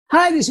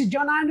Hi, this is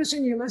John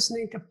Anderson. You're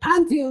listening to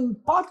Pantheon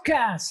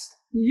Podcast.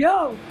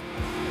 Yo!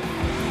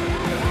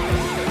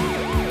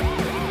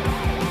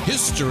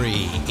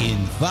 History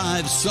in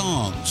 5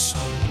 songs.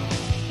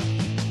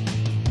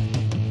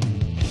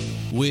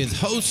 With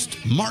host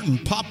Martin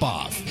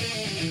Popoff.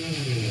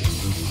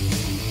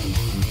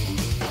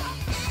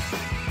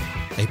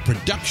 A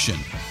production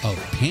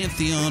of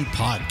Pantheon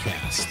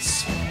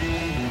Podcasts.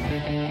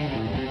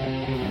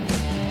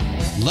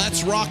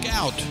 Let's rock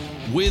out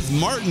with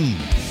Martin.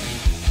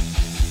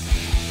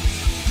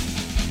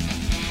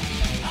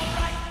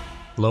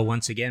 Hello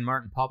once again,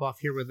 Martin Popoff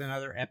here with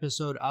another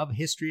episode of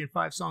History in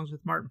 5 Songs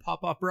with Martin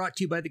Popoff, brought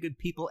to you by the good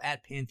people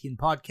at Pantheon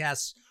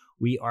Podcasts.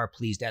 We are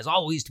pleased, as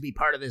always, to be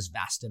part of this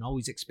vast and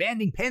always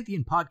expanding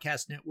Pantheon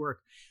Podcast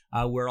Network.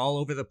 We're all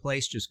over the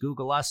place. Just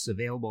Google us,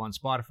 available on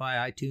Spotify,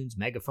 iTunes,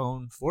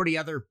 Megaphone, 40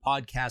 other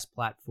podcast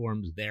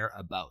platforms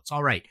thereabouts.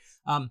 All right.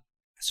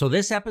 So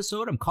this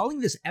episode, I'm calling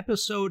this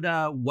episode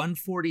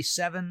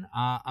 147.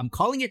 I'm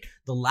calling it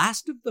The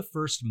Last of the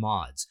First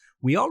Mods.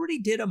 We already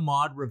did a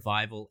mod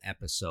revival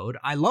episode.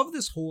 I love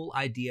this whole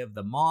idea of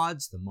the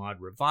mods, the mod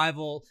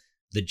revival.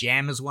 The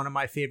Jam is one of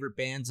my favorite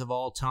bands of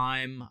all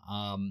time.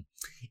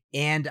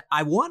 And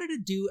I wanted to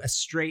do a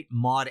straight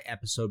mod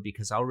episode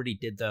because I already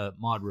did the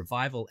mod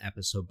revival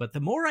episode. But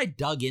the more I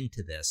dug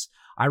into this,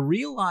 I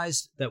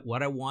realized that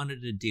what I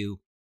wanted to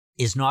do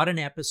is not an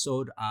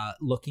episode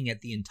looking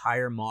at the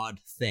entire mod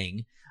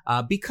thing,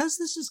 because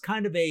this is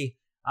kind of a,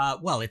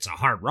 it's a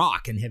hard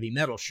rock and heavy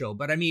metal show,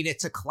 but I mean,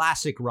 it's a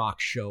classic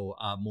rock show,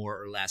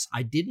 more or less.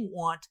 I didn't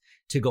want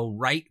to go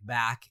right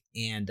back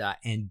and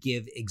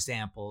give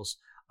examples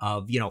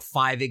of,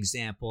 5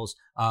 examples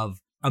of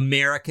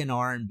American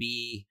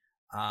R&B,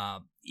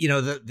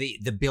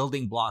 the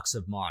building blocks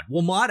of mod.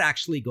 Well, mod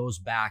actually goes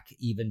back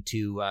even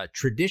to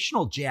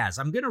traditional jazz.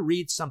 I'm going to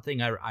read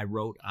something I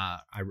wrote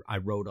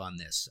on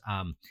this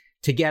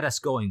to get us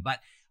going. But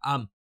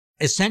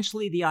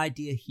essentially, the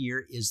idea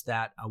here is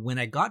that when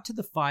I got to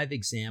the 5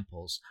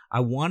 examples, I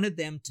wanted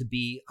them to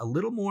be a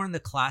little more in the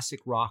classic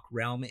rock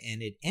realm,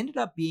 and it ended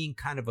up being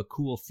kind of a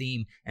cool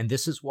theme. And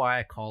this is why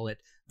I call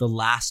it The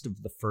Last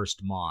of the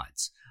First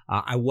Mods.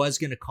 I was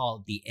going to call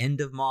it The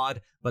End of Mod,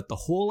 but the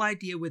whole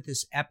idea with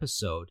this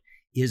episode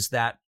is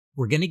that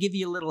we're going to give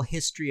you a little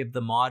history of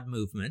the mod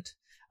movement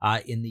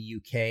in the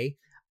UK,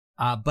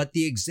 but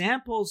the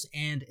examples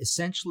and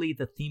essentially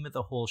the theme of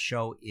the whole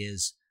show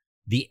is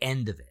the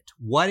end of it,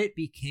 what it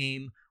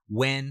became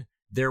when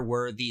there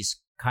were these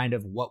kind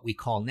of what we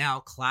call now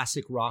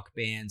classic rock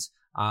bands,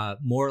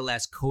 more or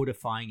less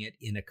codifying it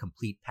in a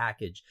complete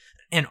package.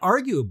 And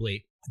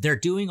arguably, they're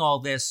doing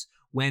all this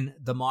when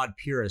the mod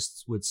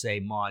purists would say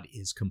mod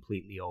is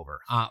completely over.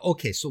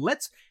 Okay, so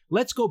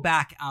let's go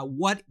back.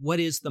 What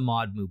is the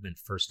mod movement,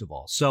 first of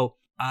all? So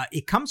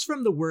it comes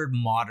from the word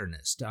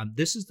modernist.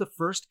 This is the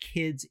first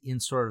kids in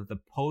sort of the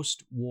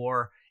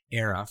post-war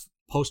era,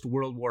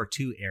 post-World War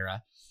II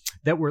era,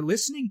 that were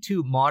listening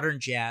to modern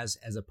jazz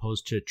as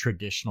opposed to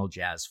traditional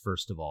jazz,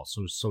 first of all.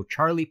 So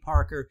Charlie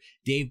Parker,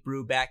 Dave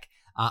Brubeck.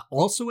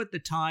 Also at the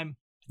time,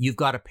 you've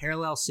got a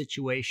parallel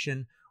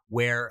situation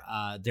where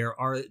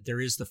there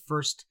is the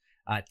first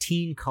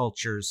teen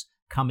cultures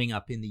coming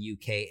up in the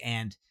UK,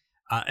 and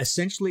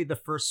essentially the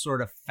first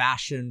sort of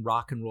fashion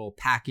rock and roll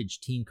package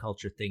teen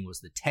culture thing was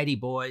the Teddy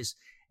Boys,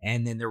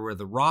 and then there were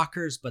the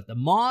rockers, but the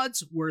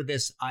mods were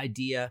this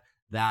idea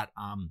that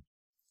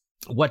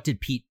what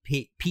did Pete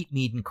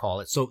Meaden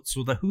call it? So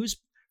the Who's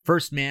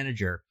first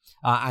manager,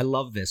 I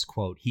love this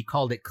quote. He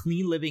called it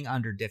clean living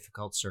under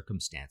difficult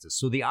circumstances.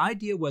 So the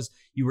idea was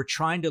you were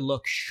trying to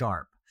look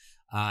sharp,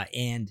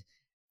 and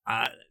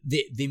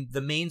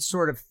the main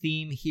sort of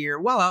theme here.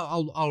 Well,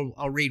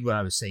 I'll read what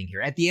I was saying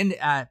here at the end.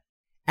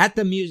 At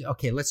the music.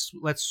 Okay, let's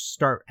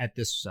start at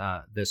this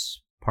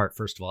part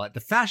first of all. At the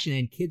fashion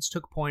end, kids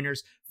took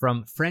pointers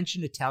from French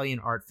and Italian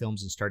art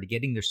films and started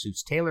getting their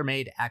suits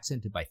tailor-made,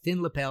 accented by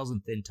thin lapels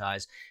and thin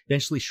ties,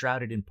 eventually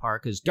shrouded in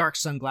parkas. Dark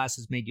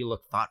sunglasses made you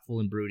look thoughtful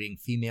and brooding.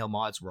 Female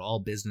mods were all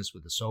business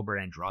with a sober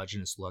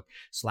androgynous look,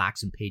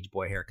 slacks and page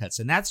boy haircuts,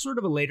 and that's sort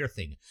of a later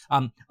thing.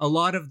 A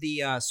lot of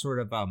the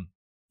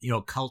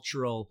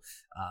cultural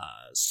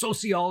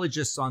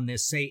sociologists on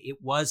this say it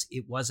was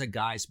a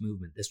guys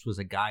movement. This was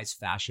a guys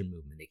fashion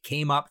movement. It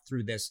came up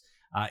through this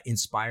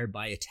inspired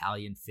by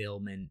Italian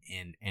film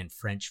and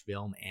French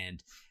film,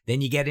 and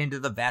then you get into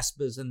the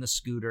Vespas and the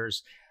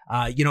scooters.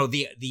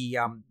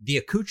 The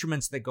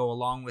accoutrements that go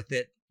along with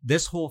it.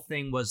 This whole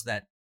thing was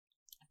that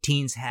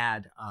teens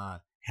had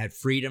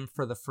freedom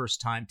for the first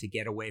time to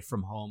get away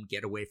from home,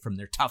 get away from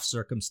their tough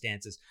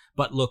circumstances,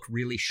 but look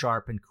really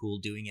sharp and cool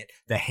doing it.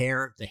 The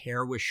hair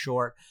was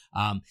short.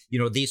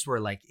 These were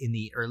like in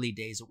the early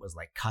days, it was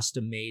like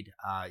custom made,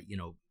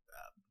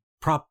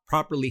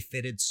 properly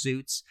fitted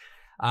suits.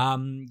 The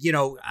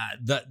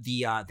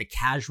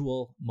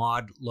casual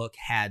mod look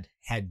had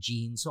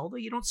jeans, although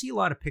you don't see a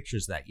lot of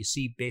pictures of that. You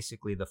see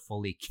basically the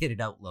fully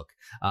kitted out look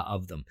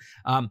of them.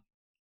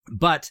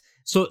 But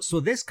so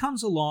this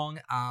comes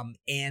along,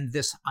 and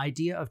this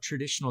idea of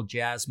traditional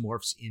jazz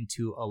morphs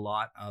into a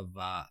lot of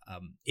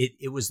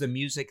it was the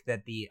music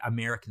that the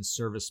American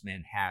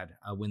servicemen had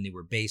when they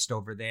were based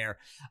over there.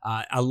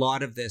 A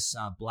lot of this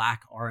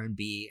black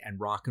R&B and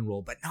rock and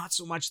roll, but not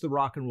so much the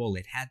rock and roll.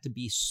 It had to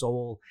be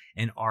soul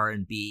and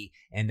R&B,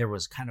 and there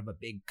was kind of a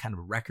big kind of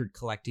record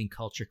collecting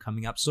culture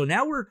coming up. So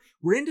now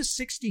we're into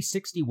 60,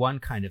 61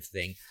 kind of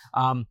thing.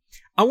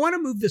 I want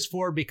to move this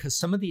forward because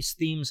some of these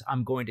themes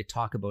I'm going to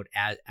talk about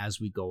as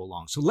we go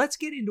along. So let's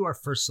get into our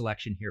first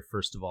selection here,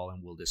 first of all,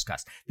 and we'll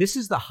discuss. This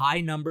is the High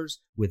Numbers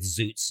with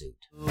Zoot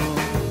Suit. I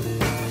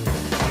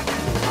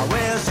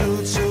wear a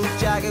zoot suit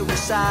jacket with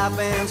side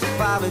bands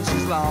 5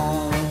 inches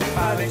long,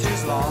 5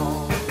 inches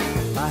long.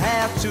 I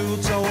have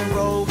two-tone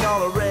brogues,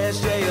 all the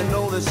rest, yeah, you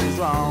know this is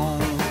wrong.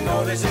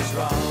 No, this is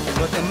wrong.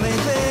 But the main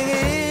thing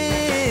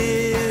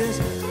is,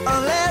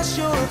 unless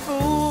you're a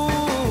fool,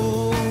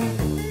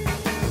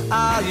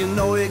 you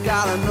know you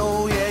gotta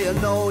know, yeah, you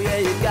know, yeah,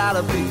 you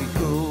gotta be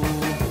cool.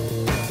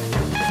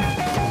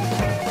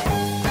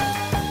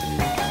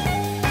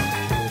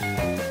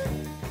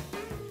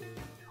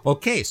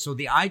 Okay, so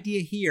the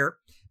idea here,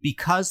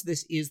 because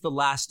this is the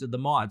last of the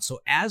mods, so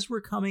as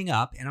we're coming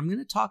up, and I'm going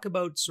to talk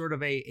about sort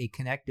of a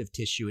connective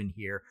tissue in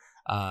here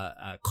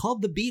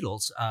called the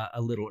Beatles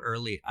a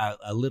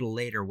little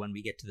later when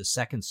we get to the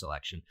second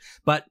selection.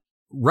 But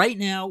right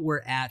now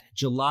we're at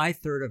July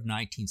 3rd of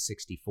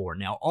 1964.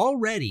 Now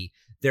already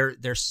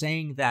they're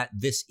saying that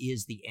this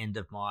is the end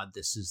of mod.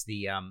 This is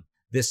the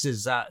this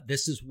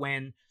is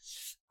when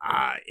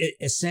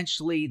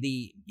essentially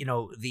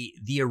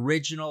the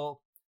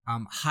original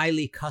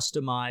highly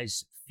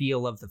customized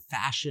feel of the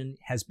fashion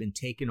has been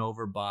taken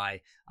over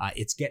by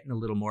it's getting a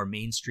little more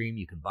mainstream.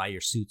 You can buy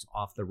your suits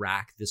off the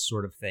rack, this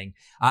sort of thing.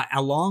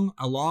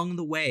 Along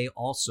the way,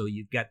 also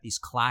you've got these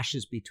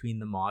clashes between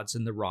the mods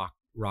and the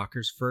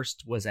rockers.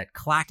 First was at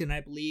Clacton,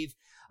 I believe.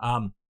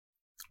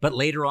 But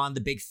later on,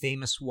 the big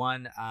famous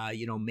one,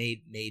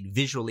 made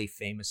visually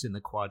famous in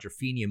the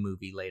Quadrophenia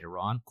movie later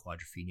on.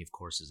 Quadrophenia, of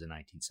course, is a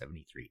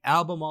 1973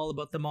 album all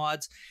about the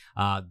mods.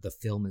 The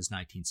film is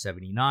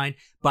 1979.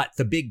 But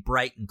the big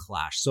Brighton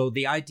clash. So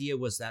the idea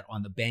was that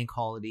on the bank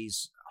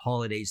holidays,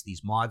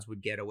 these mods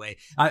would get away.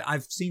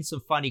 I've seen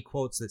some funny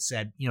quotes that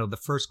said, the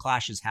first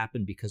clashes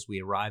happened because we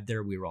arrived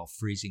there. We were all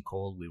freezing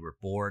cold. We were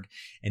bored.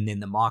 And then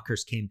the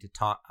mockers came to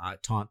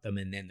taunt them.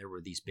 And then there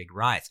were these big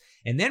riots.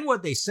 And then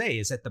what they say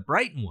is that the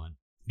Brighton one,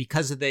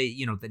 because of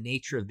the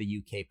nature of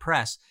the UK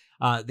press,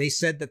 they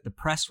said that the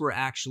press were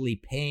actually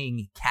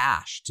paying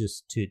cash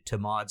to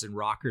mods and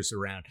rockers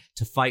around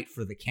to fight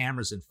for the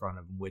cameras in front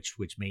of them, which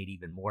made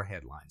even more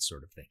headlines,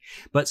 sort of thing.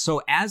 But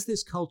so as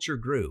this culture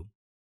grew,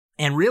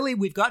 and really,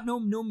 we've got no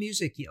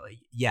music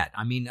yet.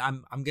 I mean,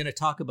 I'm going to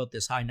talk about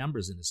this High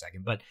Numbers in a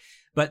second,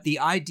 but the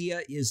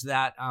idea is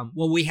that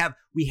we have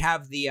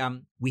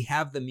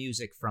the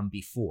music from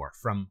before,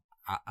 from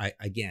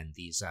again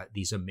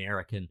these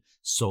American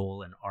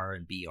soul and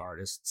R&B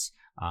artists.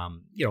 A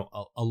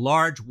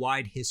large,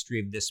 wide history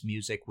of this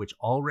music, which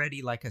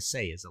already, like I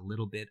say, is a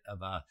little bit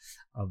of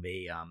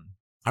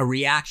a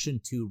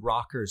reaction to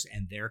rockers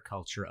and their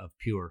culture of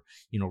pure,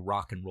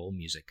 rock and roll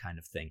music kind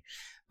of thing,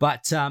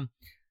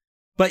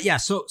 But yeah,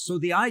 so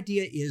the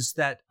idea is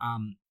that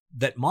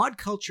that mod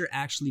culture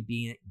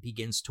actually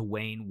begins to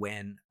wane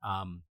when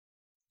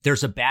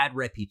there's a bad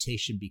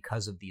reputation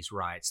because of these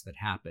riots that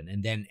happen,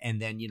 and then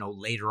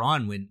later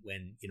on when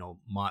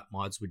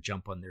mods would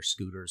jump on their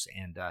scooters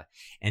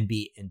and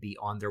be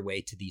on their way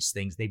to these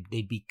things, they'd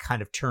be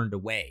kind of turned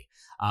away.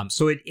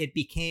 So it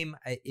became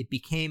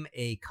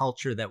a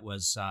culture that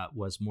was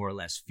more or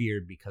less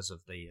feared because of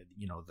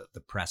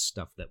the press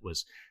stuff that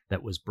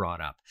was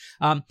brought up.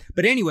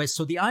 But anyway,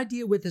 so the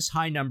idea with this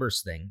High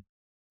Numbers thing,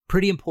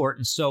 pretty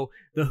important. So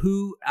the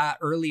Who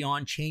early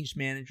on changed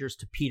managers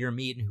to Peter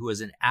Meaden, who was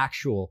an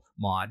actual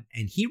mod,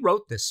 and he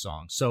wrote this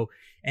song. So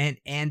and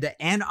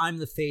I'm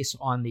the Face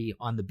on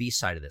the B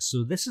side of this.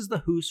 So this is the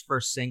Who's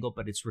first single,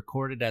 but it's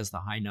recorded as the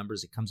High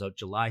Numbers. It comes out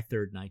July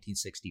 3rd,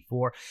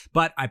 1964.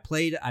 But I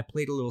played a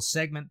little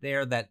segment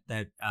there that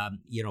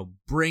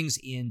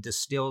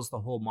distills the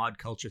whole mod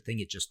culture thing.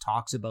 It just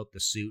talks about the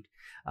suit.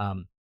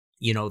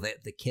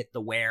 The kit,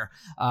 the wear,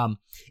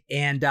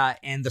 and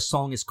the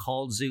song is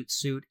called Zoot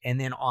Suit. And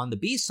then on the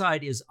B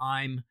side is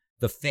I'm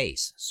the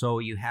Face. So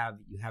you have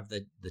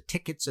the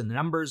tickets and the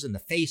numbers and the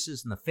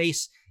faces, and the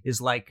face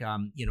is like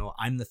I'm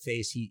the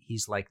Face.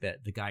 He's like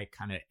the guy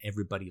kind of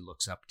everybody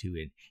looks up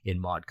to in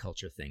mod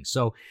culture things.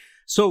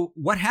 So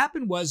what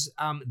happened was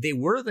they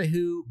were the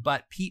Who,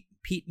 but Pete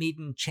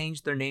Meaden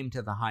changed their name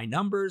to the High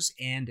Numbers,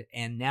 and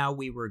now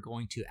we were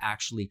going to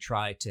actually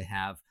try to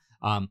have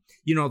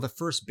the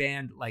first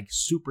band like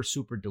super,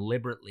 super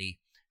deliberately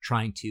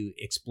trying to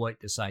exploit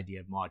this idea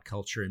of mod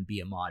culture and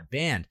be a mod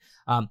band.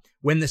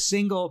 When the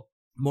single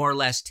more or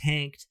less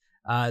tanked,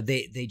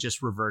 they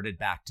just reverted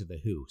back to the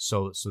Who.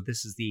 So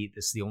this is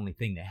the only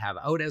thing they have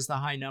out as the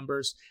High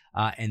Numbers,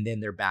 and then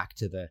they're back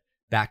to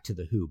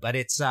the Who. But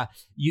it's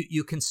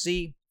you can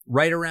see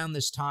right around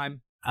this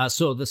time,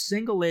 So the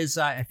single is,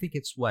 I think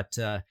it's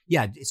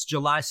it's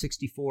July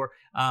 '64,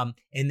 and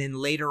then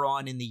later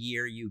on in the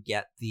year you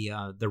get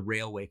the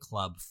Railway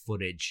Club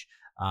footage,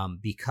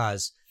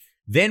 because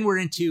then we're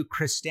into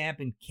Chris Stamp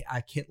and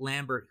Kit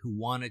Lambert, who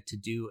wanted to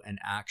do an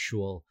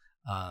actual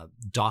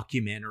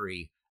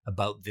documentary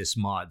about this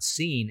mod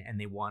scene, and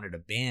they wanted a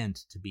band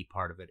to be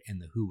part of it,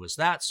 and The Who was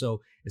that.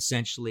 So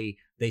essentially,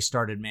 they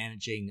started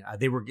managing.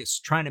 They were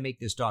just trying to make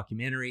this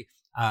documentary,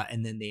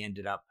 and then they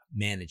ended up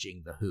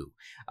managing The Who.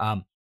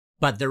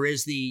 But there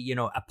is the,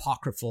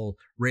 apocryphal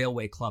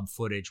Railway Club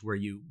footage where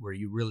you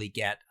really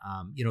get,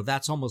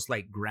 that's almost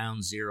like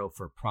ground zero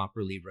for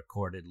properly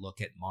recorded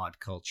look at mod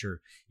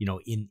culture,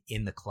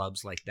 in the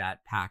clubs like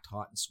that, packed,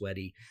 hot and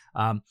sweaty.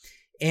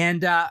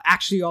 And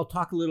actually, I'll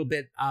talk a little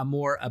bit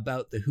more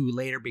about The Who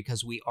later,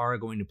 because we are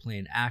going to play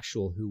an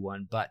actual Who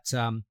one. But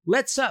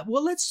let's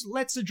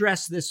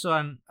address this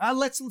on.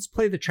 Let's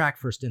play the track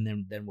first, and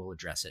then we'll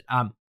address it.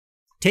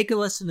 Take a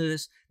listen to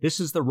this.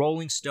 This is the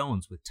Rolling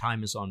Stones with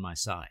 "Time Is on My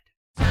Side."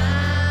 Time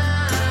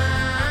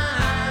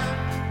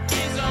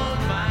is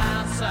on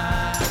my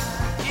side.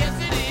 Yes,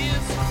 it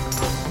is.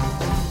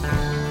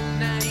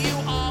 Now you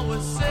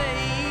always say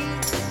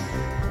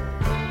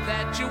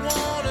that you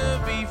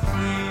wanna be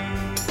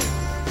free,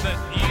 but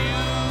you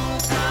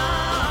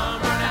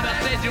come running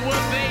back. I said you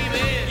would,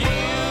 baby. You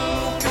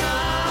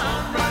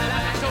come running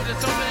back. I told you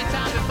so many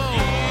times before.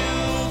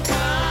 You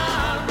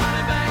come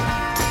running back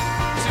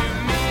to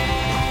me.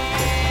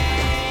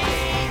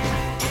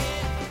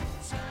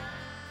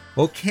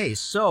 Okay,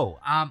 so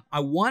I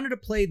wanted to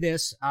play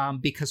this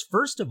because,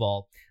 first of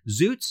all,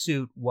 Zoot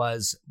Suit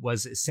was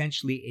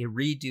essentially a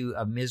redo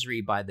of Misery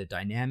by the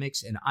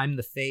Dynamics, and I'm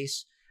the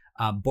Face,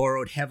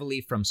 borrowed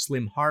heavily from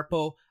Slim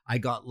Harpo. I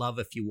Got Love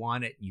If You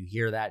Want It. You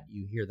hear that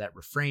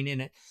refrain in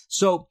it.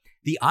 So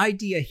the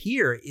idea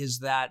here is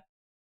that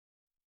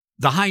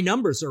the High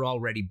Numbers are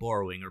already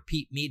borrowing, or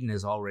Pete Meaden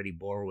is already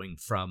borrowing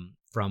from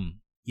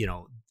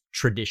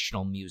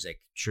traditional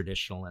music,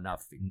 traditional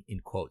enough in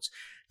quotes.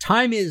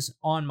 Time Is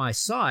on My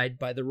Side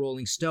by the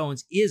Rolling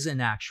Stones is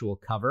an actual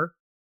cover.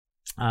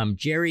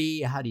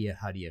 Jerry, how do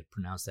you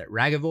pronounce that?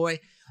 Ragavoy,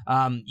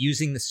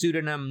 using the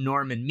pseudonym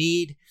Norman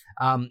Mead.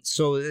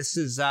 So this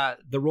is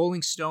the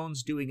Rolling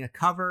Stones doing a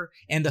cover,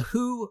 and the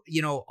Who,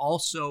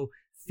 also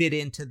fit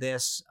into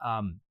this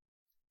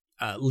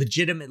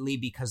legitimately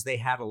because they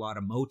had a lot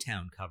of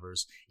Motown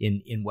covers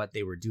in what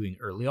they were doing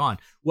early on.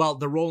 Well,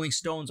 the Rolling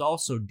Stones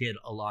also did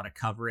a lot of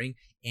covering,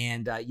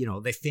 and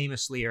they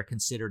famously are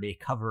considered a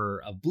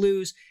coverer of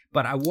blues.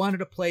 But I wanted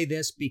to play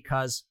this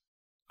because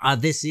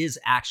this is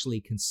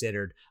actually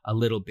considered a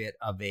little bit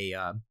of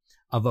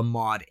a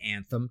mod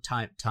anthem.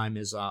 Time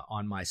Is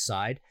on My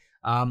Side.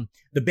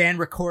 The band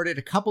recorded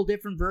a couple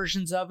different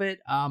versions of it,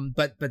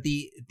 but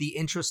the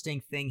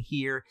interesting thing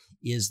here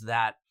is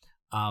that,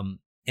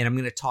 and I'm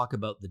going to talk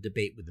about the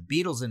debate with the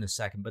Beatles in a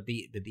second, but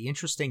the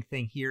interesting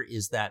thing here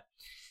is that,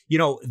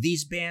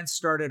 these bands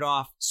started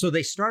off, so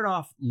they start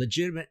off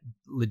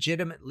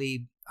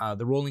legitimately,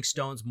 the Rolling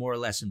Stones more or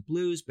less in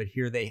blues, but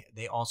here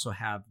they also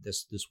have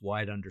this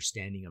wide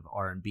understanding of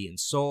R&B and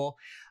soul.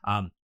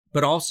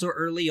 But also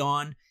early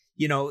on,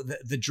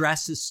 the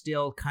dress is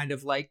still kind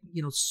of like,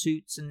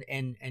 suits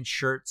and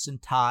shirts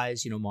and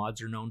ties.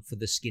 Mods are known for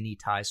the skinny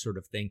tie sort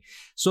of thing.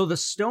 So the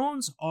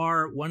Stones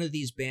are one of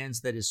these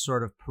bands that is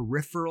sort of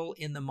peripheral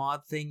in the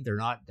mod thing. They're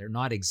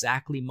not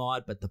exactly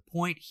mod, but the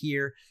point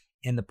here,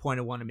 and the point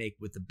I want to make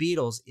with the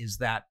Beatles, is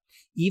that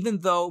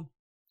even though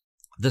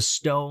the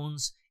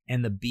Stones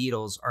and the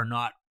Beatles are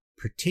not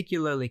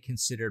particularly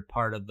considered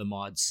part of the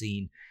mod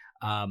scene,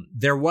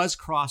 there was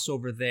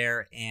crossover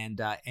there, and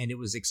it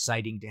was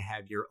exciting to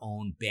have your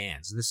own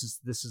bands.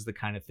 This is the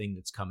kind of thing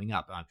that's coming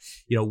up.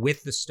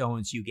 With the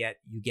Stones, you get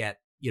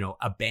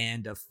a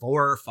band of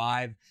 4 or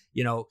 5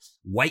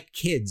 white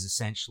kids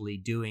essentially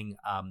doing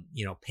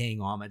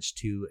paying homage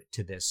to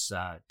this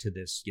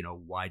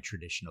wide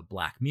tradition of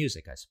black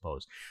music, I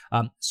suppose.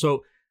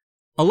 So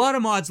a lot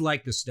of mods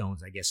like the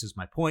Stones, I guess, is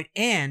my point.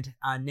 And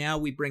now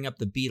we bring up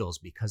the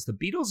Beatles, because the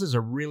Beatles is a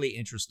really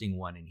interesting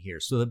one in here.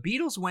 So the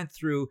Beatles went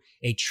through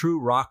a true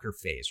rocker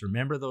phase.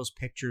 Remember those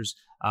pictures,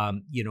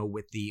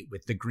 with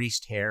the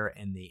greased hair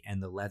and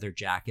the leather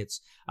jackets.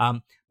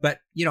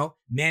 But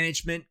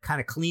management kind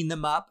of cleaned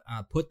them up,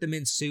 put them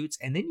in suits,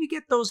 and then you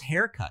get those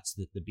haircuts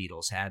that the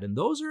Beatles had, and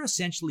those are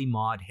essentially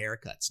mod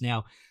haircuts.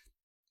 Now,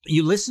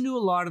 you listen to a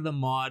lot of the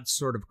mod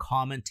sort of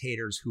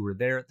commentators who were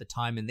there at the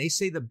time, and they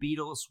say the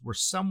Beatles were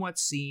somewhat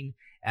seen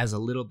as a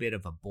little bit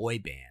of a boy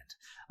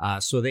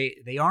band. So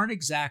they aren't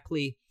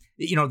exactly,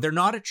 they're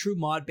not a true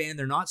mod band.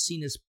 They're not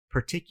seen as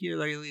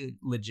particularly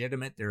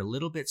legitimate. They're a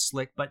little bit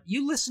slick, but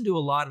you listen to a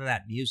lot of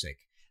that music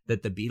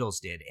that the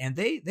Beatles did, and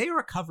they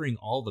are covering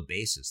all the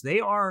bases. They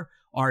are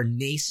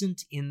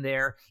nascent in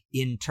there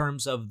in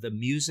terms of the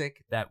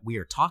music that we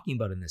are talking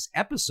about in this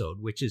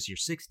episode, which is your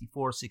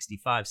 64,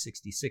 65,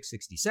 66,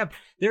 67.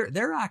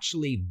 They're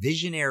actually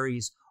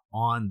visionaries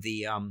on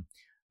the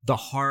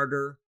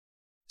harder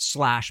 /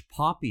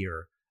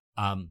 poppier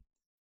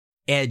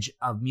edge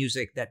of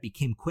music that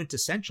became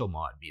quintessential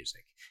mod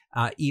music,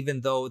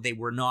 even though they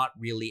were not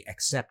really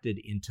accepted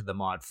into the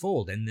mod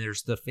fold. And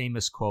there's the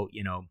famous quote,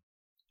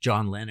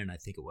 John Lennon, I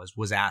think it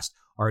was asked,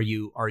 are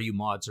you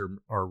mods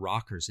or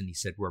rockers? And he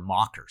said, we're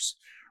mockers.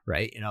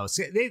 Right.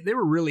 So they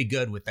were really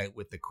good with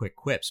the quick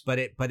quips, but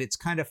it's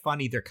kind of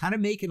funny. They're kind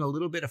of making a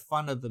little bit of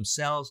fun of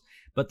themselves,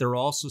 but they're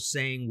also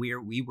saying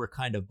we were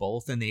kind of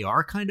both, and they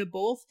are kind of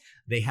both.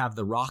 They have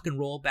the rock and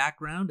roll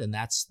background, and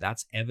that's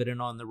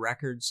evident on the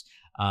records.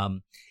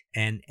 And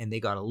they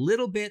got a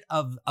little bit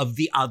of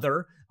the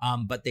other,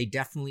 but they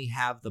definitely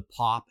have the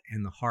pop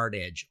and the hard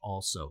edge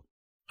also.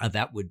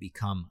 That would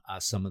become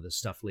some of the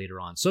stuff later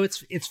on. So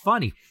it's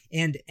funny.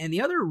 And the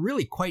other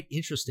really quite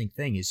interesting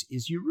thing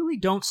is you really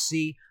don't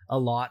see a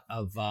lot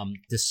of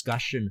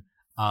discussion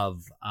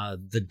of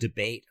the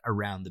debate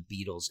around the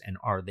Beatles and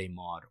are they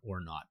mod or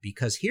not.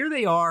 Because here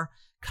they are,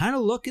 kind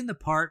of looking the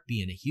part,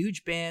 being a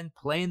huge band,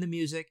 playing the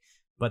music,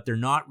 but they're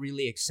not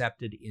really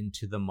accepted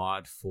into the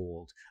mod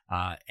fold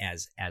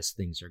as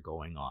things are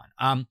going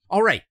on.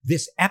 All right,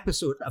 this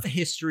episode of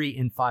History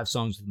in 5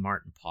 Songs with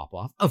Martin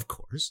Popoff, of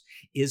course,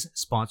 is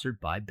sponsored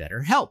by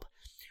BetterHelp.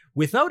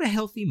 Without a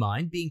healthy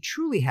mind, being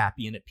truly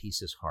happy and at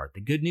peace is hard.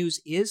 The good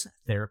news is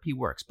therapy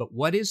works. But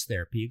what is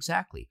therapy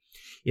exactly?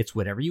 It's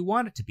whatever you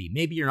want it to be.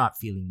 Maybe you're not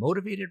feeling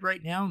motivated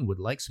right now and would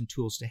like some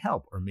tools to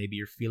help. Or maybe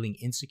you're feeling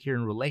insecure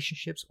in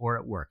relationships or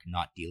at work,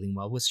 not dealing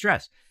well with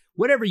stress.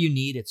 Whatever you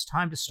need, it's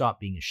time to stop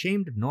being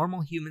ashamed of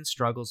normal human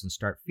struggles and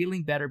start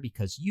feeling better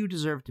because you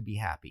deserve to be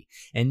happy.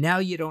 And now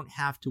you don't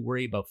have to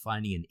worry about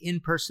finding an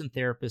in-person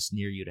therapist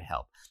near you to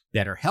help.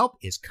 BetterHelp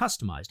is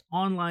customized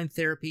online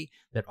therapy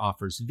that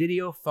offers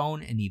video,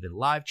 phone, and even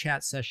live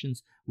chat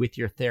sessions with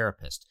your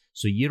therapist,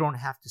 so you don't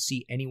have to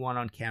see anyone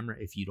on camera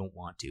if you don't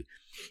want to.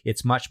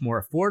 It's much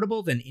more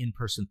affordable than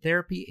in-person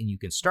therapy, and you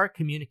can start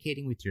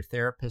communicating with your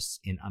therapists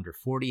in under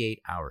 48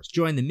 hours.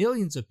 Join the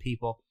millions of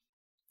people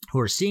who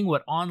are seeing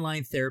what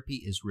online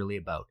therapy is really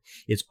about.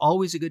 It's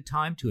always a good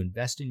time to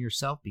invest in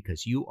yourself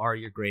because you are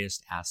your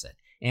greatest asset.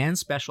 And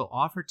special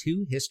offer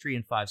to History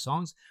in 5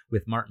 Songs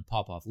with Martin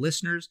Popoff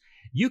listeners.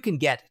 You can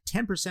get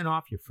 10%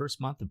 off your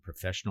first month of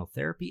professional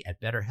therapy at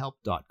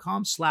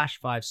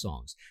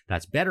betterhelp.com/5songs.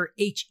 That's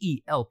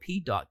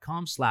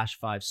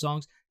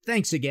betterhelp.com/5songs.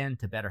 Thanks again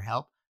to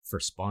BetterHelp for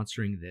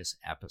sponsoring this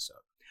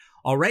episode.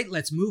 All right,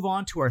 let's move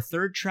on to our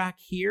third track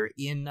here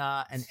in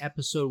an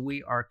episode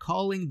we are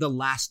calling The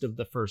Last of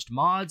the First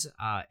Mods,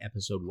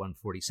 episode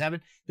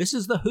 147. This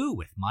is The Who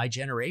with My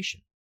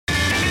Generation.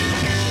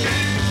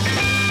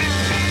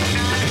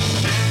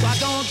 Why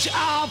don't you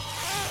all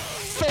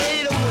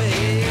fade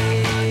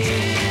away?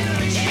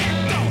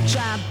 Don't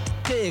try to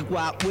dig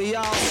what we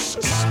all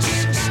say.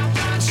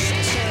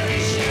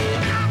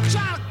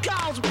 Try to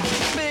cause a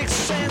big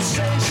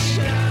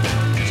sensation.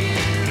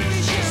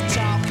 Just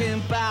talking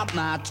about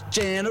my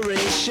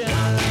generation.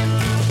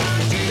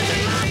 This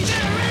is my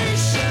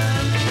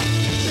generation.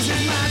 This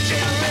is my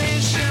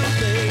generation,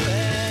 baby.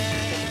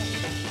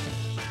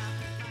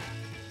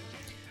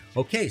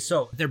 Okay,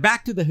 so they're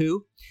back to The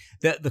Who.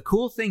 The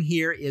cool thing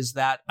here is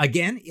that,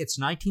 again, it's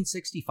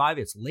 1965.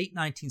 It's late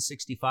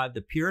 1965.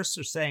 The purists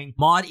are saying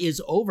mod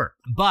is over.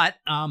 But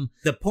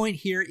the point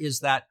here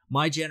is that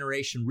My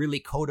Generation really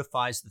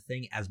codifies the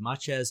thing as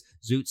much as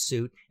Zoot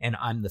Suit and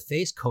I'm the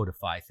Face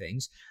codify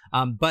things.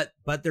 But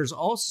there's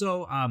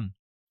also...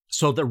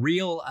 So the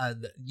real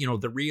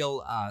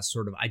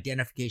sort of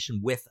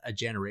identification with a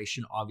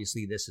generation,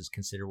 obviously this is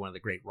considered one of the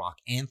great rock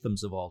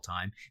anthems of all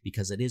time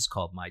because it is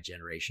called My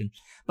Generation.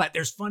 But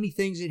there's funny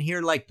things in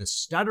here like the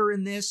stutter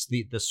in this,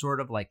 the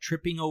sort of like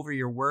tripping over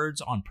your words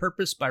on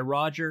purpose by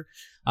Roger.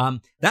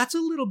 That's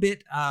a little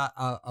bit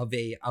of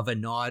a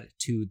nod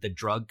to the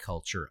drug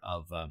culture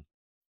of the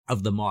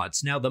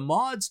mods. Now the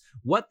mods,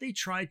 what they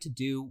tried to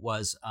do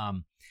was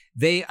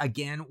they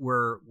again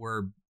were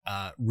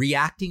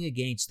reacting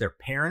against their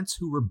parents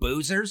who were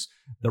boozers,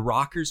 the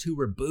rockers who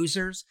were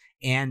boozers,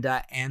 and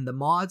the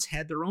mods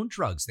had their own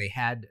drugs. They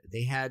had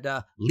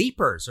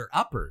leapers or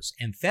uppers,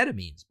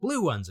 amphetamines,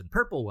 blue ones and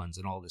purple ones,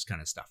 and all this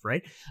kind of stuff,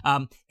 right?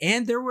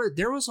 And there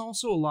was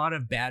also a lot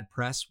of bad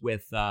press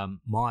with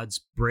mods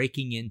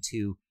breaking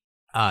into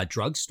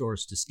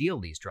drugstores to steal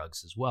these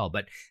drugs as well.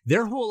 But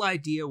their whole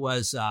idea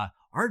was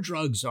our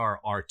drugs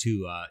are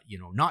to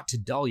not to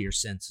dull your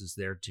senses.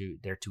 They're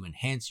to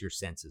enhance your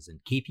senses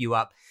and keep you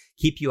up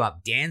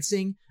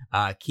dancing.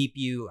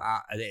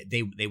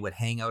 They would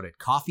hang out at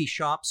coffee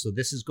shops. So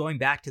this is going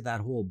back to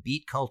that whole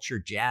beat culture,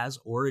 jazz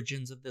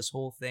origins of this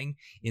whole thing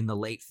in the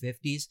late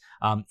 50s.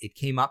 It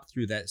came up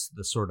through the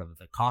sort of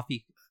the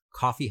coffee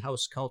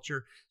house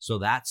culture. So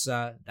that's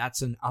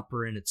an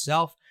upper in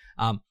itself.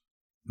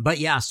 But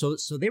yeah, so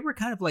they were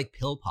kind of like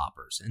pill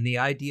poppers, and the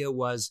idea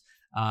was,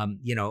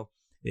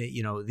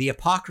 the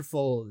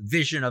apocryphal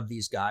vision of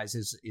these guys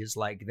is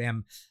like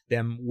them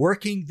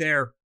working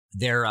their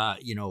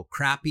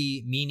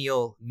crappy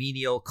menial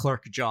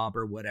clerk job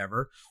or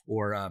whatever,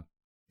 or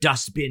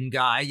dustbin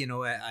guy,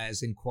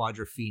 as in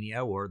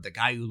Quadrophenia, or the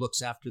guy who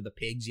looks after the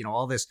pigs,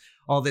 all this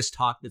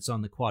talk that's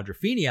on the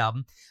Quadrophenia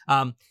album.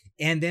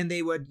 And then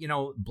they would,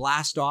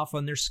 blast off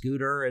on their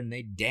scooter and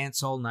they'd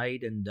dance all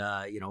night and,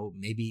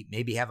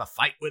 maybe have a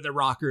fight with the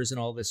rockers and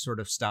all this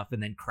sort of stuff,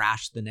 and then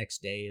crash the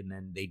next day, and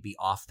then they'd be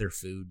off their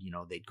food.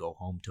 They'd go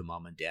home to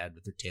mom and dad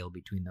with their tail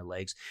between their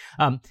legs.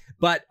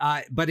 But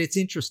it's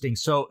interesting.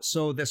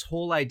 So this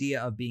whole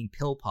idea of being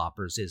pill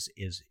poppers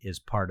is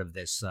part of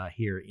this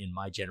here in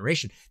my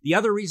generation. The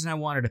other reason I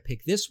wanted to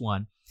pick this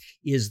one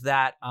is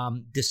that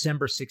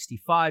December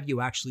 65,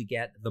 you actually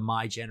get the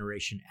My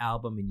Generation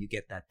album, and you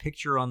get that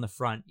picture on the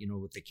front,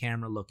 with the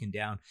camera looking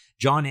down.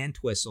 John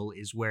Entwistle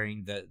is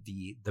wearing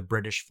the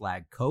British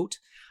flag coat.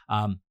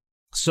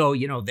 So,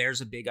 there's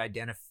a big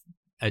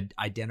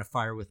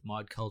identifier with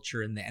mod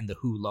culture, and the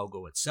Who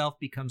logo itself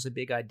becomes a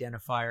big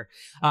identifier.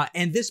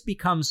 And this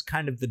becomes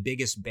kind of the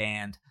biggest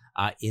band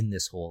in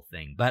this whole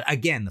thing. But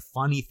again, the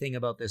funny thing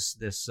about this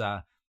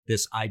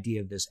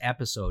idea of this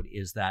episode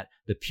is that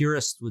the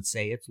purists would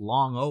say it's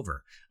long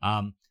over.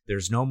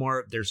 There's no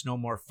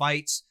more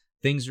fights.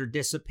 Things are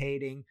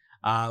dissipating.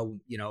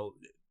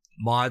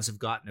 Mods have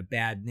gotten a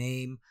bad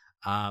name.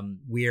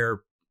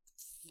 We're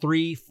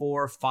 3,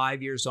 4,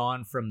 5 years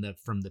on from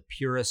the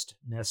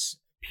puristness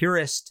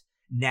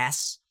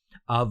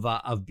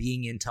of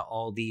being into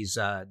all these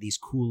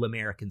cool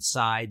American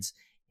sides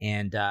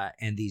and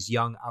these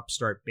young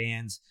upstart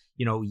bands.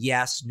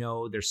 Yes,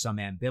 no, there's some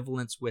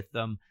ambivalence with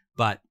them,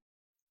 but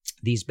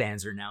these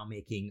bands are now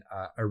making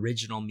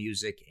original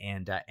music,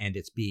 and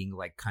it's being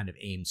like kind of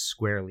aimed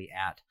squarely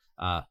at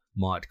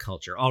mod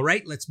culture. All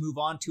right, let's move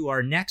on to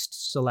our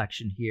next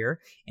selection here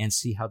and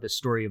see how this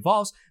story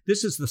evolves.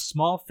 This is the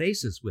Small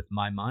Faces with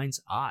My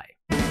Mind's Eye.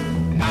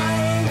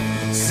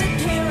 I sit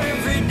here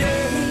every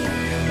day,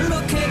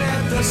 looking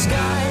at the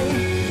sky,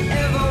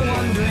 ever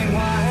wondering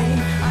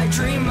why I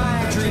dream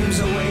my dreams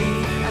away,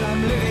 and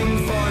I'm living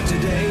for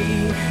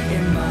today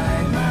in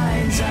my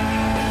mind's eye.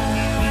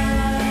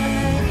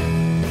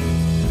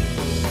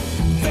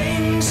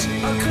 Things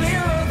are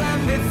clearer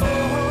than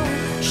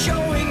before,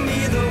 showing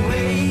me the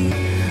way,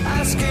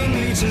 asking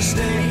me to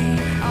stay.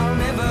 I'll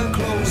never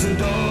close the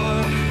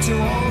door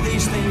to all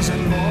these things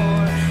and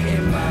more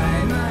in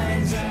my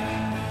mind's eye.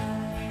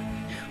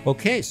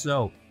 Okay,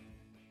 so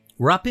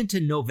we're up into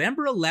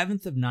November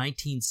 11th of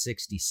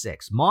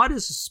 1966. Mod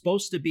is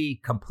supposed to be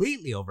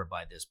completely over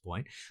by this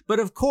point, but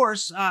of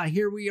course,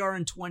 here we are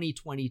in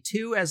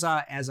 2022. As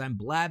I'm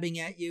blabbing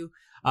at you,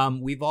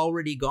 we've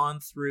already gone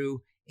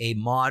through a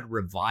mod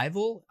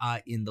revival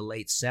in the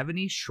late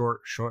 70s,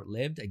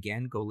 short-lived.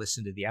 Again, go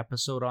listen to the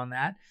episode on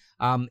that.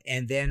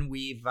 And then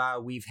we've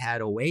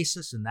had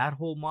Oasis and that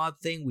whole mod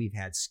thing. We've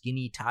had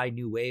Skinny Tie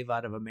New Wave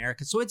out of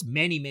America. So it's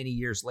many, many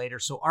years later.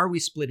 So are we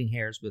splitting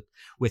hairs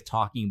with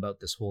talking about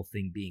this whole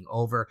thing being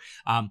over?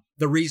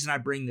 The reason I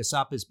bring this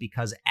up is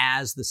because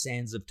as the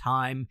sands of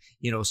time,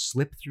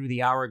 slip through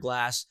the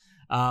hourglass,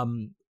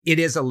 it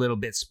is a little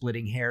bit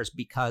splitting hairs,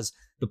 because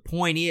the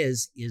point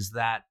is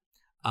that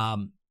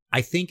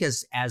I think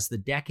as the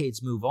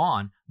decades move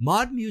on,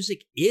 mod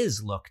music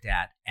is looked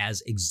at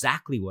as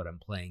exactly what I'm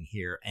playing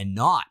here, and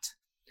not,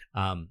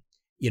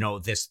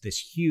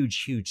 this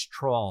huge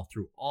trawl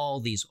through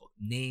all these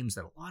names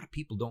that a lot of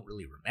people don't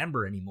really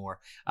remember anymore.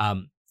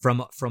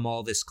 From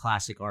all this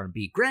classic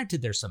R&B.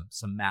 Granted, there's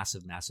some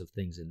massive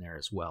things in there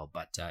as well,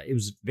 but it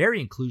was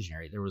very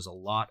inclusionary. There was a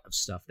lot of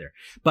stuff there.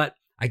 But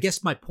I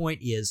guess my point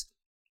is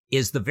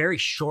the very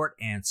short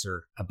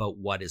answer about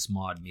what is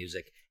mod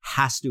music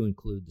has to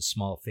include the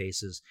Small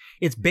Faces.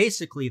 It's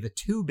basically the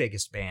two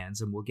biggest bands,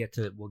 and we'll get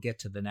to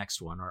the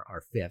next one,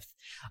 our fifth.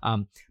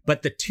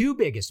 But the two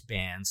biggest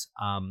bands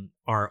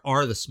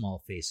are the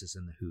Small Faces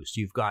and the Who. So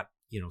you've got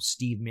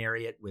Steve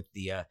Marriott with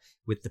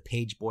the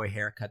Page Boy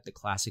haircut, the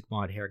classic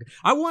mod haircut.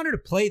 I wanted to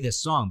play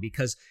this song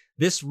because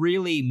this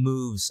really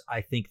moves,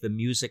 I think, the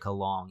music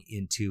along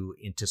into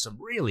some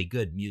really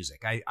good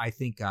music. I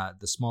think the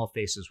Small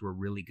Faces were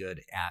really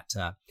good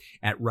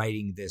at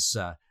writing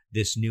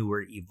this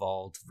newer,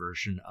 evolved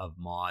version of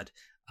mod,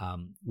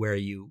 where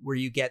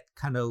you get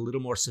kind of a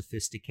little more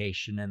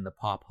sophistication and the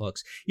pop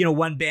hooks.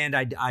 One band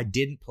I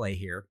didn't play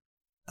here,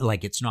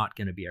 like it's not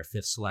going to be our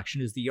fifth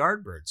selection, is the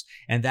Yardbirds,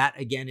 and that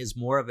again is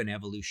more of an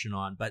evolution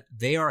on, but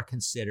they are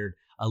considered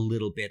a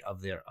little bit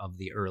of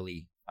the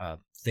early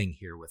thing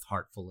here with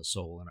Heart Full of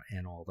Soul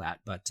and all that.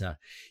 But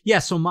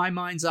so My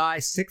Mind's Eye,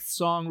 sixth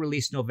song,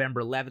 released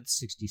November 11th,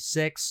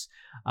 66,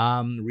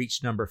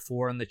 reached number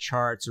 4 on the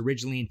charts.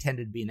 Originally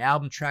intended to be an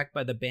album track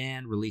by the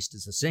band, released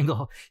as a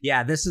single.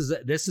 Yeah, this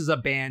is a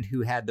band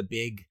who had the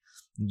big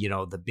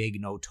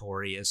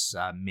notorious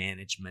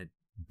management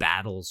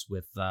battles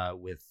with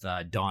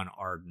Don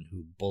Arden,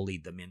 who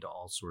bullied them into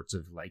all sorts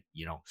of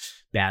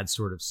bad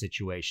sort of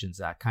situations.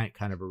 Kind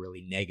of a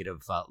really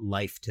negative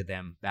life to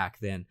them back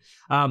then.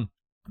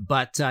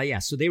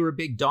 So they were a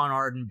big Don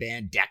Arden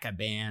band, Decca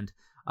band.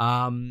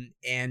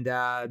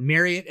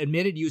 Marriott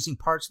admitted using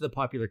parts of the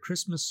popular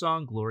Christmas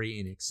song "Gloria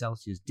in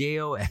Excelsis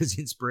Deo" as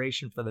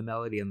inspiration for the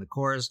melody and the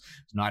chorus.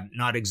 It's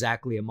not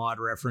exactly a mod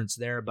reference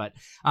there, but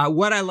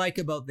what I like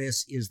about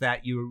this is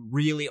that you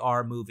really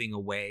are moving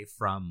away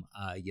from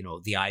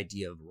the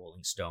idea of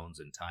Rolling Stones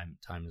and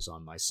Time Is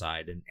on My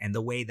Side, and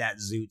the way that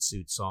Zoot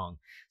Suit song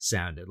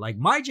sounded. Like,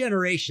 My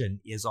Generation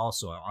is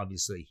also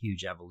obviously a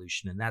huge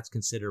evolution, and that's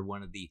considered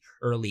one of the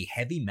early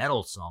heavy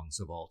metal songs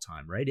of all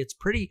time, right? It's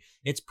pretty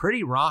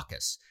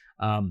raucous.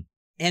 And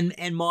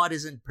mod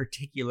isn't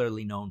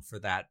particularly known for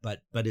that,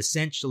 but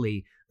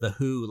essentially the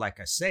Who, like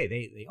I say,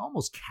 they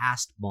almost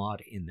cast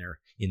mod in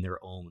their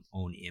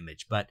own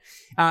image. But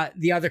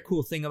the other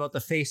cool thing about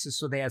the Faces,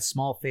 so they had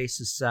Small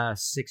Faces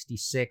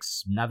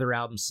 66, another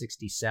album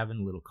 67,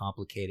 a little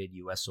complicated,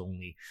 US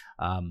only.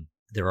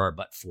 There are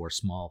but 4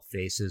 Small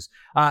Faces.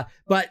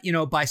 But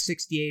by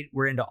 68,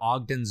 we're into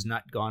Ogden's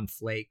Nut Gone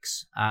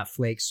Flakes,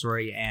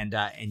 and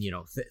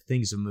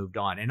things have moved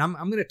on. And I'm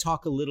going to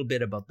talk a little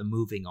bit about the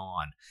moving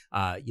on,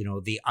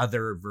 the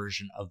other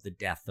version of the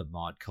death of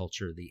mod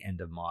culture, the end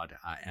of mod,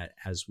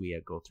 as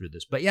we go through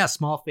this. But yeah,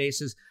 Small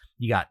Faces.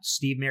 You got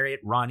Steve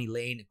Marriott, Ronnie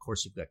Lane. Of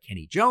course, you've got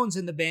Kenny Jones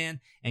in the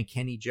band, and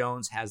Kenny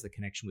Jones has the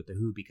connection with the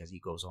Who because he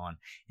goes on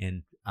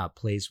and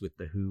plays with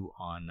the Who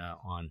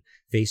on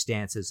Face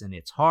Dances and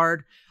It's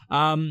Hard.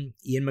 Ian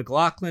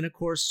McLaughlin, of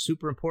course,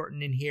 super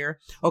important in here.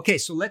 Okay,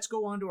 so let's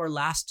go on to our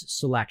last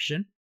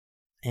selection,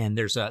 and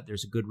there's a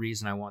good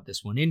reason I want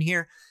this one in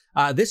here.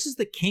 This is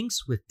the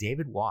Kinks with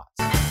David Watts.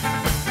 I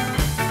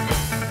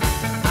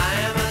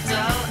am a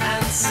dull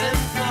and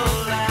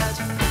simple lad,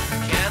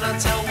 cannot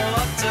tell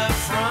water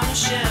from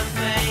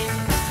champagne,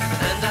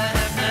 and I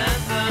have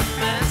never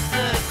met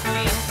the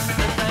Queen,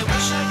 and I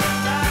wish I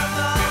could have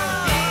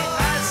all he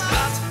has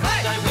got,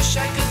 and I wish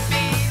I could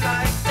be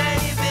like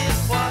David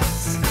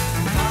Watts.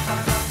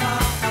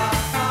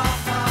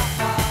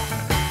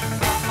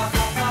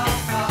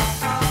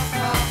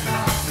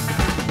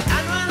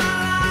 And when I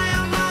lie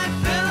on my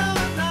pillow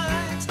at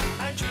night,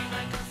 I dream I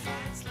could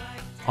find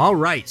like. All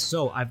right,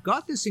 so I've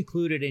got this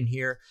included in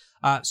here.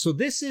 So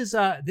this is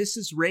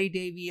Ray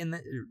Davies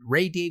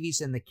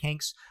and the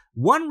Kinks.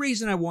 One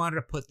reason I wanted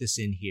to put this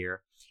in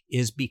here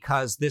is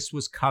because this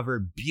was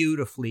covered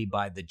beautifully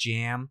by the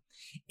Jam,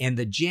 and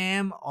the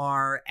Jam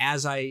are,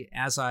 as I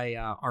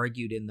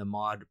argued in the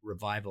mod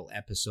revival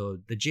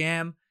episode, the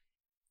Jam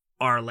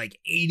are like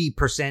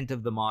 80%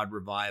 of the mod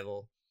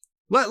revival.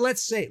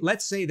 Let's say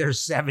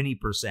there's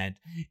 70%,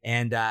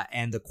 and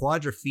the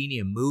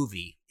Quadrophenia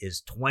movie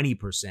is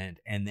 20%,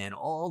 and then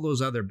all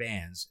those other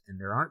bands,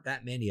 and there aren't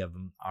that many of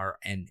them, are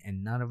and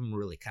none of them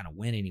really kind of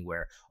went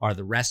anywhere, are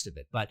the rest of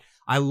it. But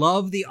I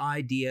love the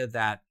idea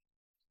that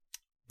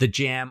the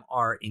Jam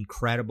are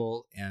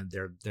incredible, and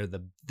they're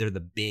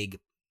the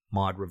big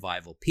mod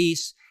revival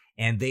piece,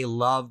 and they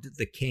loved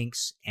the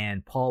Kinks,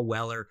 and Paul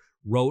Weller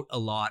wrote a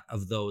lot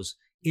of those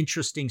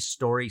interesting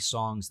story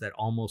songs that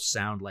almost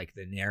sound like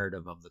the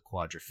narrative of the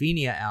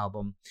Quadrophenia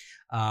album,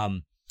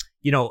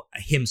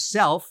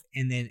 himself,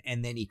 and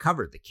then he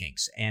covered the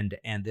Kinks, and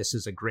this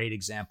is a great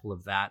example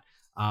of that.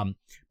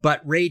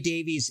 But Ray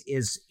Davies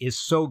is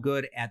so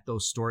good at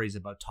those stories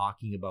about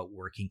talking about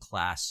working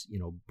class,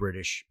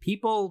 British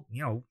people,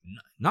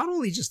 not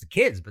only just the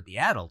kids, but the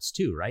adults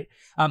too, right?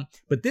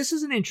 But this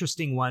is an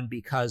interesting one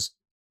because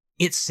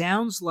it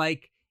sounds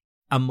like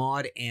a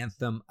mod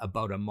anthem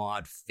about a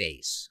mod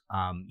face.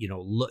 A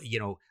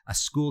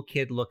school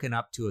kid looking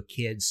up to a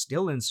kid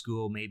still in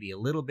school, maybe a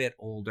little bit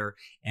older,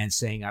 and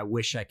saying, I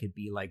wish I could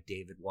be like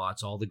David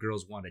Watts. All the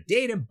girls want to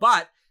date him,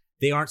 but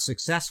they aren't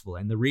successful.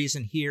 And the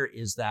reason here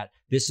is that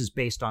this is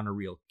based on a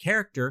real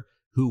character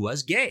who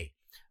was gay.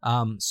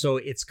 So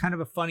it's kind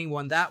of a funny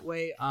one that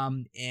way.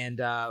 One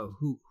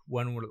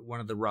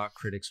of the rock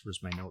critics,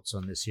 where's my notes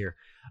on this here?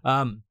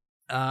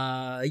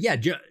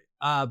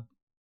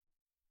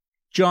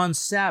 John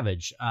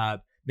Savage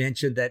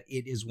mentioned that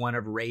it is one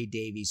of Ray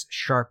Davies'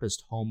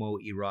 sharpest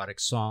homoerotic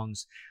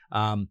songs,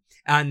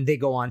 and they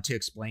go on to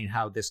explain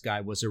how this guy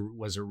was a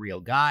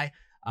real guy.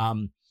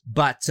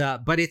 But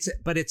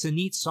it's a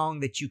neat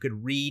song that you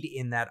could read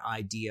in that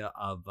idea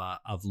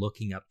of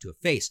looking up to a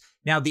face.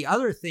 Now the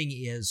other thing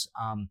is,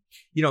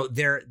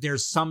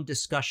 there's some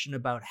discussion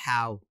about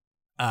how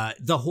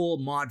the whole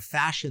mod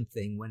fashion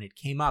thing, when it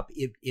came up,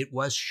 it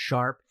was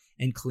sharp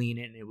and clean,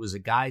 and it was a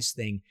guy's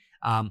thing.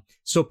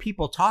 So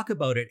people talk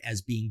about it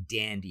as being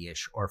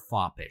dandyish or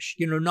foppish,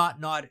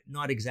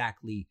 not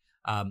exactly,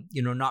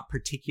 not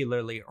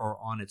particularly or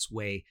on its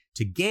way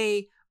to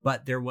gay,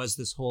 but there was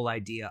this whole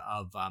idea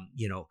of,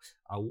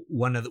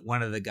 one of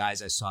the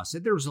guys I saw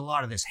said there was a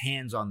lot of this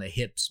hands on the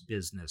hips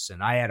business,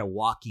 and I had a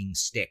walking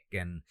stick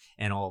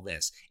and all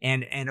this.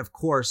 And of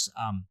course,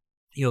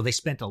 they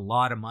spent a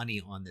lot of money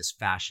on this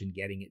fashion,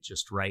 getting it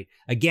just right.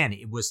 Again,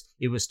 it was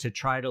to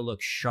try to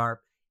look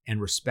sharp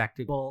and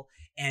respectable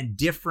and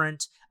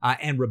different,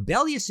 and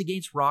rebellious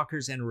against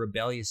rockers and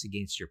rebellious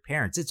against your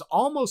parents. It's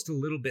almost a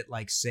little bit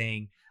like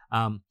saying,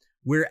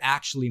 we're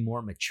actually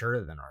more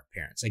mature than our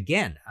parents.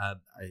 Again,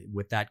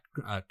 with that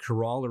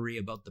corollary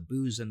about the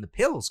booze and the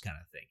pills kind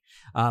of thing.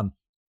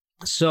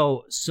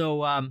 So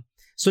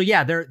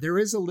yeah, there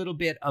is a little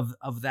bit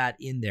of that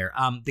in there.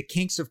 The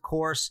Kinks, of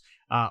course,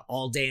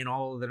 All Day and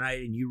All of the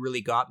Night, and You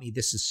Really Got Me.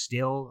 This is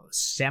still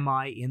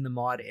semi in the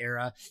mod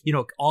era.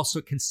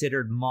 Also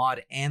considered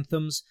mod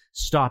anthems.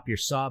 Stop Your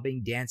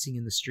Sobbing, Dancing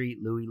in the Street,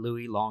 Louie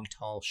Louie, Long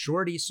Tall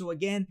Shorty. So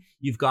again,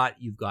 you've got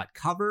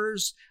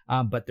covers,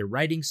 but they're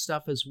writing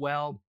stuff as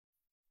well.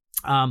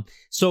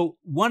 So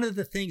one of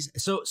the things,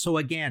 so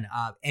again,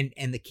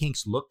 and the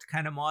Kinks looked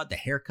kind of mod. The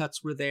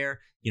haircuts were there,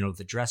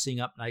 the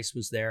dressing up nice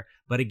was there.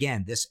 But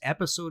again, this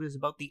episode is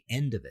about the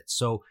end of it.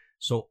 So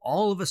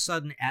all of a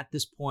sudden at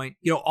this point,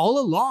 all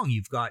along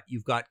you've got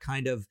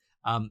kind of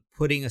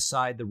putting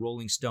aside the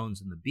Rolling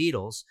Stones and the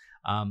Beatles,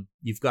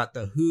 you've got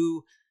the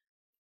Who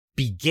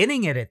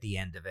beginning it at the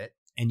end of it,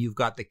 and you've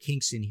got the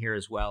Kinks in here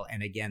as well.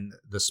 And again,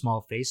 the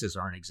Small Faces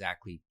aren't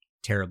exactly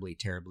terribly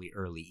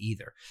early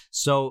either.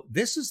 So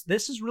this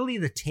is really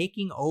the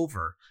taking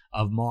over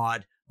of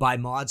mod by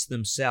mods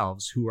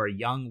themselves, who are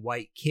young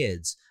white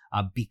kids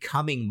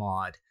becoming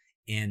mod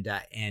and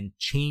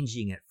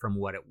changing it from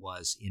what it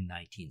was in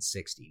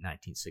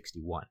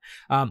 1961.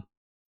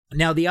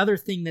 Now the other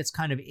thing that's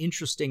kind of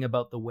interesting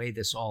about the way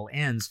this all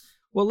ends,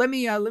 well, let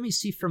me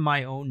see from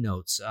my own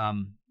notes. I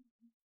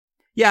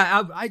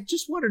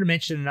just wanted to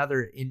mention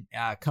another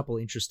couple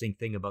interesting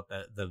thing about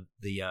the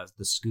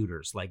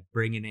scooters, like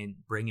bringing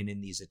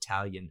in these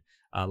Italian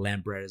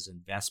Lambrettas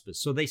and Vespas.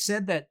 So they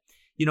said that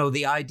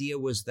the idea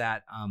was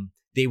that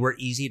they were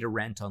easy to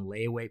rent on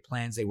layaway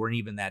plans. They weren't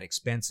even that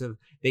expensive.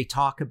 They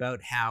talk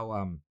about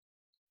how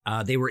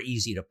they were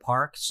easy to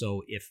park.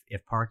 So if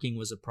parking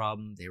was a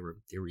problem, they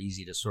were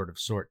easy to sort of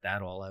sort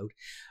that all out.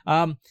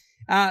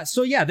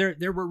 So yeah,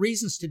 there were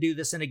reasons to do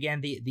this, and again,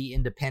 the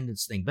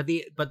independence thing. But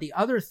the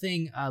other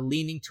thing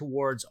leaning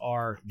towards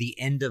are the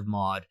end of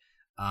mod.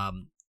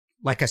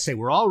 Like I say,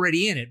 we're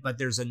already in it, but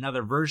there's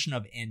another version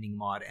of ending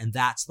mod, and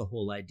that's the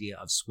whole idea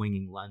of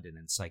swinging London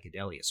and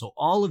psychedelia. So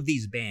all of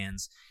these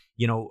bands,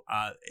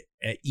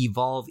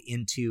 evolve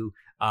into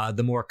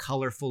the more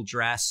colorful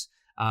dress.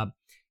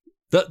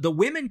 The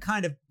women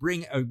kind of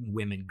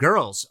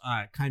girls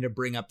kind of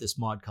bring up this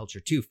mod culture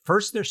too.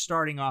 First, they're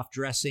starting off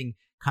dressing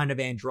kind of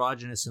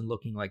androgynous and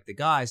looking like the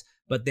guys,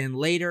 but then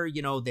later,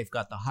 they've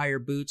got the higher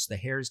boots, the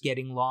hair's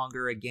getting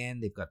longer again,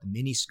 they've got the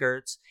mini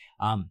skirts,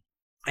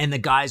 and the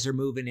guys are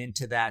moving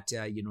into that,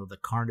 the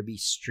Carnaby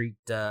Street,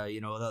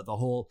 the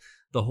whole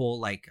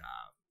like,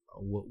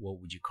 what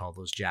would you call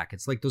those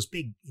jackets? Like those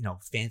big,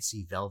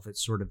 fancy velvet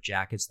sort of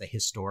jackets, the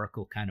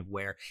historical kind of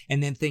wear.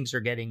 And then things are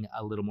getting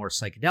a little more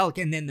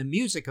psychedelic. And then the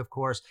music, of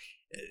course,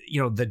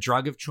 the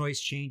drug of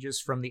choice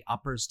changes from the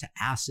uppers to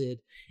acid,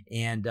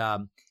 and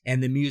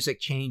the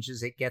music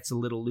changes. It gets a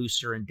little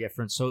looser and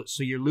different. So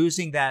you're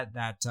losing that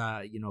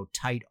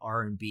tight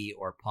R&B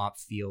or pop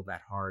feel,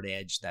 that hard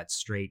edge, that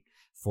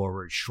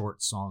straightforward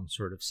short song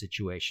sort of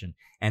situation.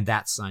 And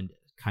that's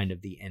kind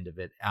of the end of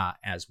it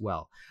as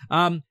well.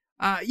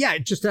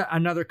 Just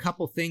another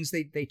couple things.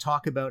 They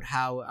talk about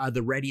how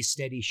the Ready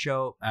Steady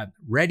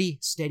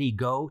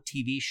Go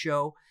TV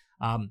show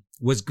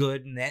was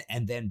good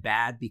and then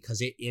bad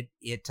because it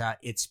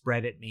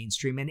spread it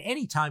mainstream. And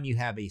anytime you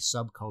have a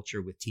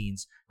subculture with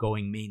teens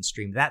going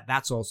mainstream,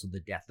 that's also the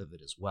death of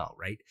it as well,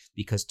 right?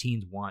 Because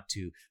teens want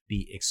to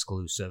be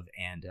exclusive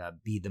and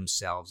be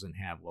themselves and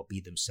be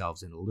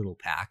themselves in a little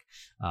pack.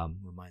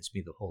 Reminds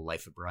me of the whole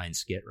Life of Brian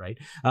skit, right?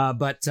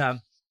 But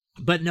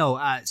no,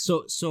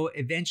 so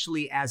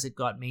eventually, as it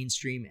got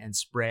mainstream and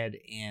spread,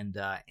 and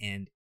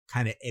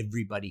kind of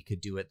everybody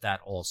could do it,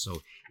 that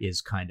also is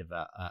kind of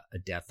a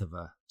death of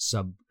a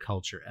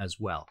subculture as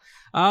well.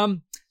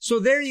 So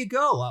there you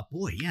go.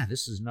 Boy, yeah,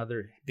 this is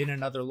been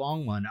another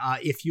long one.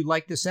 If you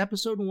like this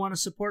episode and want to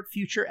support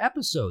future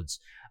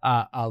episodes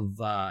of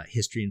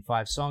History in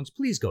 5 Songs,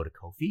 please go to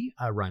Ko-fi,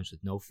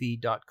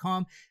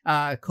 rhymeswithnofee.com.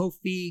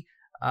 Ko-fi.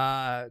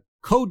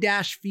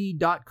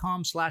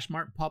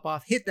 ko-fi.com/Martin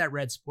Popoff. Hit that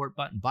red support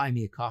button, buy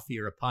me a coffee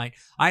or a pint.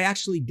 I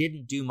actually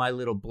didn't do my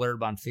little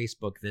blurb on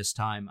Facebook this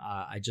time.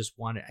 I just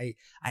wanted,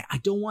 I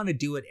don't want to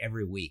do it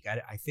every week.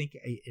 I think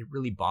it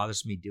really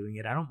bothers me doing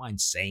it. I don't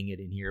mind saying it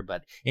in here,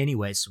 but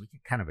anyway, so we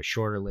get kind of a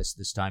shorter list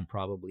this time,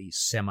 probably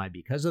semi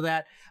because of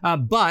that.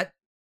 But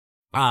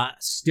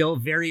still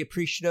very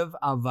appreciative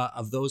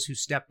of those who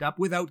stepped up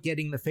without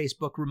getting the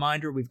Facebook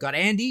reminder. We've got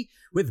Andy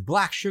with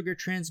Black Sugar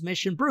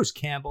Transmission, Bruce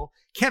Campbell,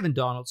 Kevin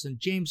Donaldson,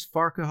 James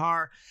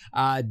Farquhar,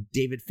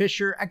 David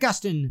Fisher,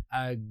 Augustin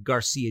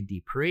Garcia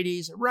de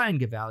Paredes, Ryan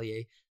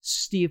Gavalier,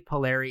 Steve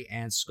Polari,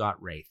 and Scott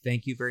Ray.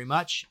 Thank you very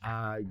much.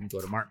 You can go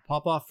to Martin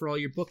Popoff for all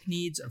your book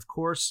needs, of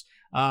course.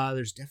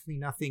 There's definitely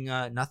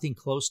nothing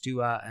close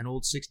to an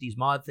old 60s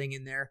mod thing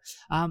in there.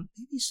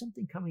 Maybe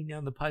something coming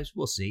down the pipes.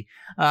 We'll see.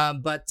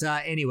 But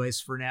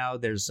anyways, for now,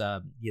 there's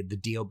the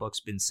Dio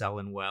book's been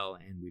selling well,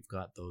 and we've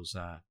got those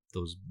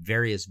those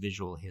various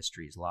visual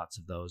histories, lots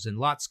of those, and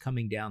lots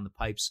coming down the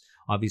pipes.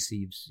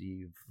 Obviously,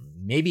 you've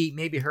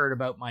maybe heard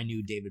about my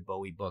new David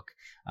Bowie book,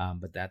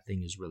 but that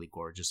thing is really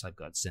gorgeous. I've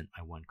got sent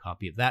my one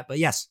copy of that. But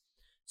yes,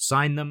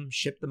 sign them,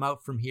 ship them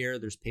out from here.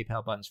 There's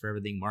PayPal buttons for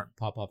everything,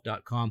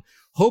 martinpopoff.com.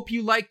 Hope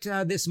you liked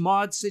this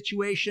mod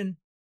situation.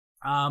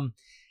 I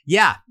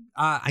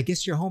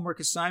guess your homework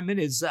assignment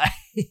is,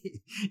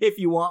 if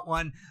you want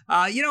one,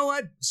 you know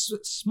what?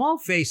 Small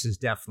Faces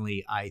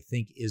definitely, I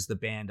think, is the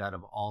band out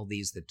of all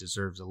these that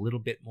deserves a little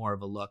bit more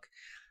of a look.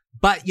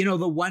 But, you know,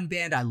 the one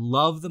band I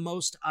love the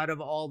most out of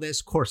all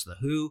this, of course, The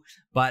Who,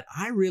 but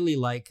I really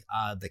like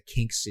the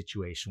Kinks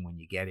situation when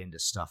you get into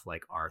stuff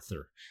like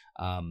Arthur.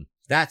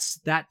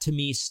 That to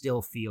me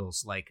still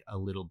feels like a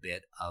little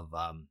bit of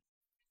a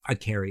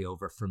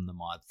carryover from the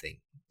mod thing.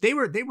 They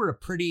were a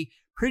pretty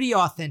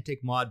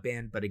authentic mod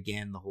band, but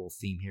again, the whole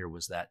theme here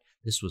was that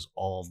this was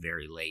all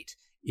very late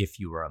if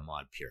you were a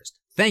mod purist.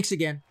 Thanks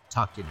again.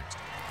 Talk to you next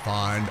time.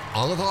 Find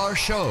all of our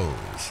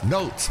shows,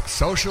 notes,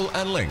 social,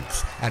 and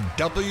links at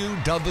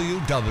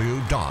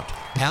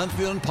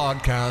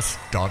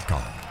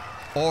www.pantheonpodcast.com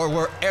or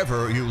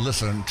wherever you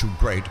listen to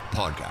great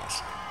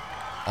podcasts.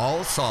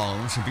 All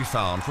songs can be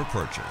found for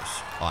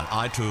purchase on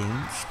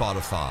iTunes,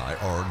 Spotify,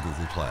 or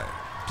Google Play.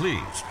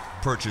 Please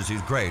purchase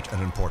these great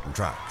and important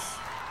tracks.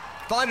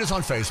 Find us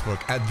on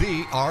Facebook at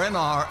the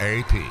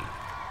RNRAP.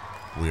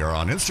 We are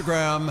on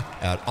Instagram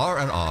at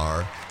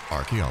RNR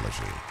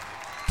Archaeology.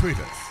 Tweet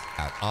us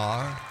at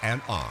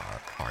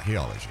RNR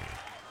Archaeology.